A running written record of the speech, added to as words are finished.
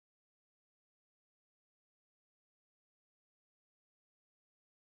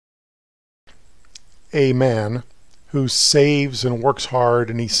a man who saves and works hard,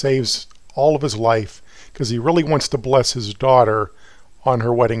 and he saves all of his life because he really wants to bless his daughter on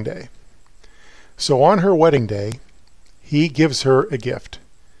her wedding day. So on her wedding day, he gives her a gift,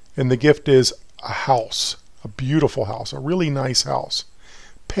 and the gift is a house, a beautiful house, a really nice house,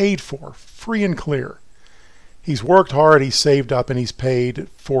 paid for, free and clear. He's worked hard, he's saved up, and he's paid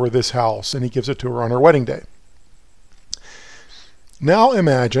for this house, and he gives it to her on her wedding day. Now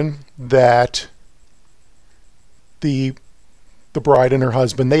imagine that the bride and her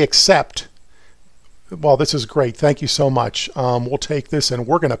husband, they accept, well, this is great, thank you so much, we'll take this and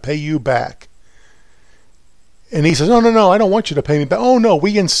we're going to pay you back. And he says, no, no, no, I don't want you to pay me back. Oh no,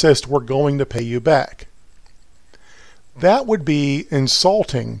 we insist, we're going to pay you back. That would be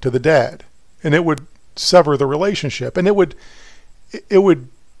insulting to the dad, and it would sever the relationship, and it would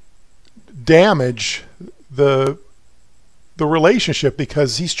damage the relationship,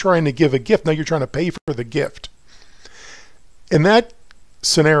 because he's trying to give a gift. Now you're trying to pay for the gift. In that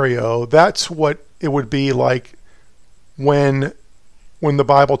scenario, that's what it would be like when the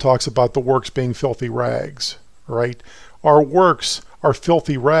Bible talks about the works being filthy rags, right? Our works are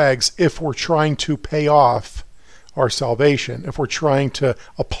filthy rags if we're trying to pay off our salvation, if we're trying to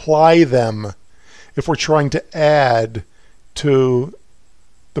apply them, if we're trying to add to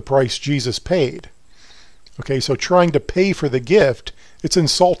the price Jesus paid. Okay, so trying to pay for the gift, it's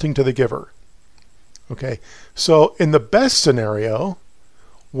insulting to the giver. Okay, so in the best scenario,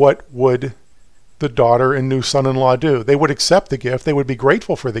 what would the daughter and new son-in-law do? They would accept the gift, they would be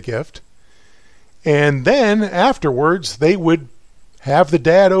grateful for the gift, and then afterwards they would have the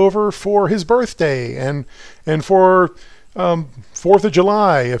dad over for his birthday and for 4th of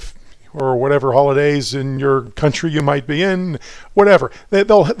July, or whatever holidays in your country you might be in, whatever.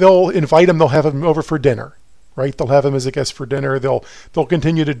 They'll invite him, they'll have him over for dinner, right? They'll have him as a guest for dinner. They'll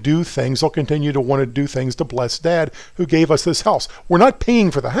continue to do things. They'll continue to want to do things to bless Dad who gave us this house. We're not paying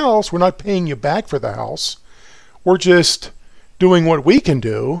for the house. We're not paying you back for the house. We're just doing what we can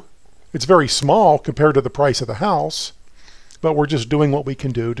do. It's very small compared to the price of the house, but we're just doing what we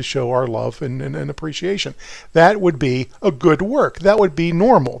can do to show our love and appreciation. That would be a good work. That would be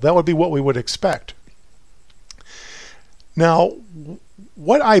normal. That would be what we would expect. Now,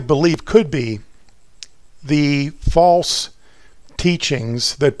 what I believe could be the false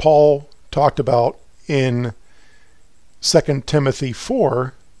teachings that Paul talked about in 2 Timothy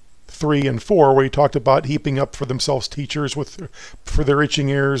 4:3 and 4, where he talked about heaping up for themselves teachers for their itching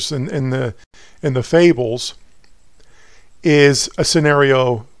ears and the fables, is a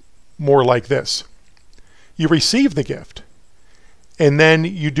scenario more like this. You receive the gift, and then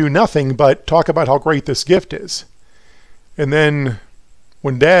you do nothing but talk about how great this gift is. And then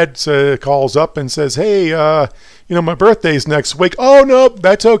when Dad calls up and says, hey, my birthday's next week. Oh, no,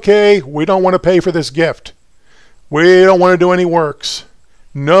 that's okay. We don't want to pay for this gift. We don't want to do any works.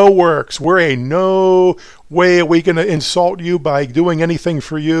 No works. No way are we going to insult you by doing anything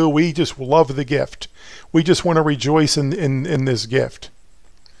for you. We just love the gift. We just want to rejoice in this gift.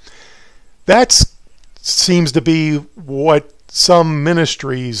 That seems to be what some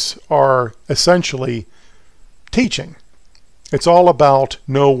ministries are essentially teaching. It's all about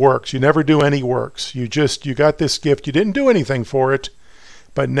no works. You never do any works. You got this gift. You didn't do anything for it,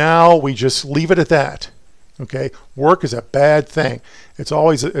 but now we just leave it at that. Okay? Work is a bad thing. It's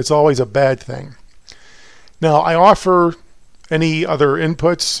always a bad thing. Now, I offer any other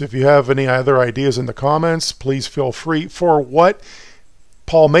inputs. If you have any other ideas in the comments, please feel free, for what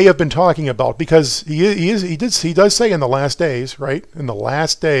Paul may have been talking about, because he does say in the last days, right? In the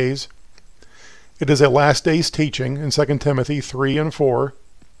last days, it is a last days teaching in 2 Timothy 3 and 4.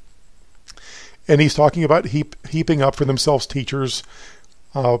 And he's talking about heaping up for themselves teachers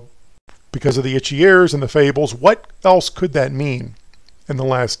because of the itchy ears and the fables. What else could that mean in the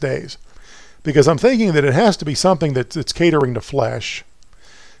last days? Because I'm thinking that it has to be something that's catering to flesh,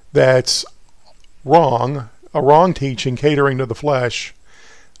 that's wrong, a wrong teaching catering to the flesh.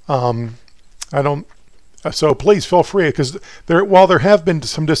 So please feel free, because while there have been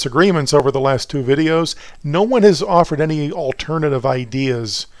some disagreements over the last two videos, no one has offered any alternative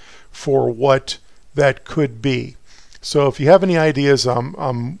ideas for what that could be. So if you have any ideas,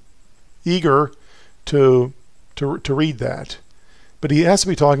 I'm eager to read that. But he has to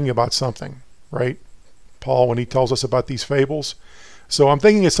be talking about something, right? Paul, when he tells us about these fables. So I'm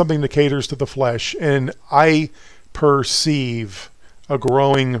thinking it's something that caters to the flesh, and I perceive a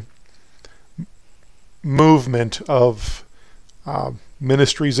growing movement of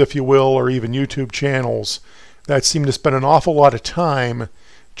ministries, if you will, or even YouTube channels that seem to spend an awful lot of time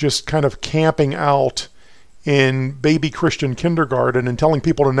just kind of camping out in baby Christian kindergarten and telling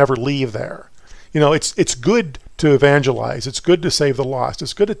people to never leave there. It's good to evangelize. It's good to save the lost.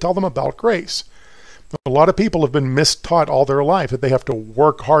 It's good to tell them about grace. A lot of people have been mistaught all their life that they have to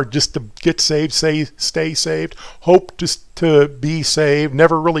work hard just to get saved, stay saved, hope to be saved,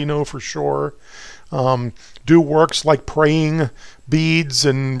 never really know for sure. Do works like praying beads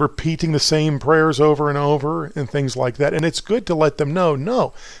and repeating the same prayers over and over and things like that. And it's good to let them know,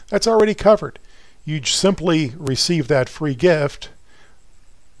 no, that's already covered. You simply receive that free gift,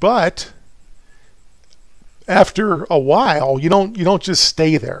 but after a while, you don't just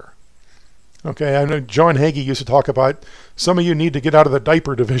stay there. Okay, I know John Hagee used to talk about some of you need to get out of the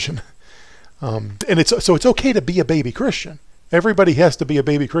diaper division. And it's okay to be a baby Christian. Everybody has to be a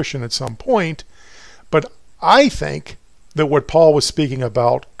baby Christian at some point. But I think that what Paul was speaking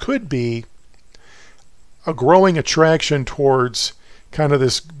about could be a growing attraction towards kind of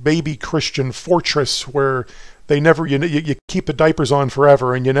this baby Christian fortress where they never you keep the diapers on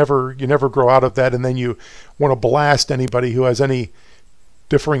forever and you never grow out of that, and then you want to blast anybody who has any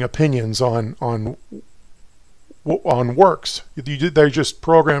differing opinions on works. They're just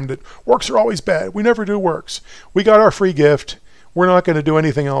programmed that works are always bad. We never do works. We got our free gift. We're not going to do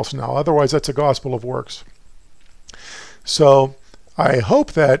anything else now. Otherwise, that's a gospel of works. So I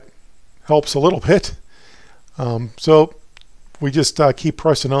hope that helps a little bit. So we just keep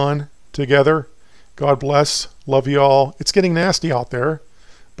pressing on together. God bless. Love you all. It's getting nasty out there,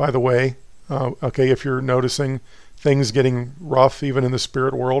 by the way. Okay, if you're noticing things getting rough, even in the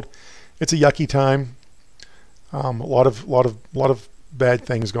spirit world, it's a yucky time. A lot of bad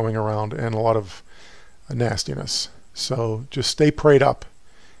things going around and a lot of nastiness. So just stay prayed up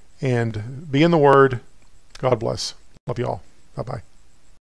and be in the Word. God bless. Love you all. Bye-bye.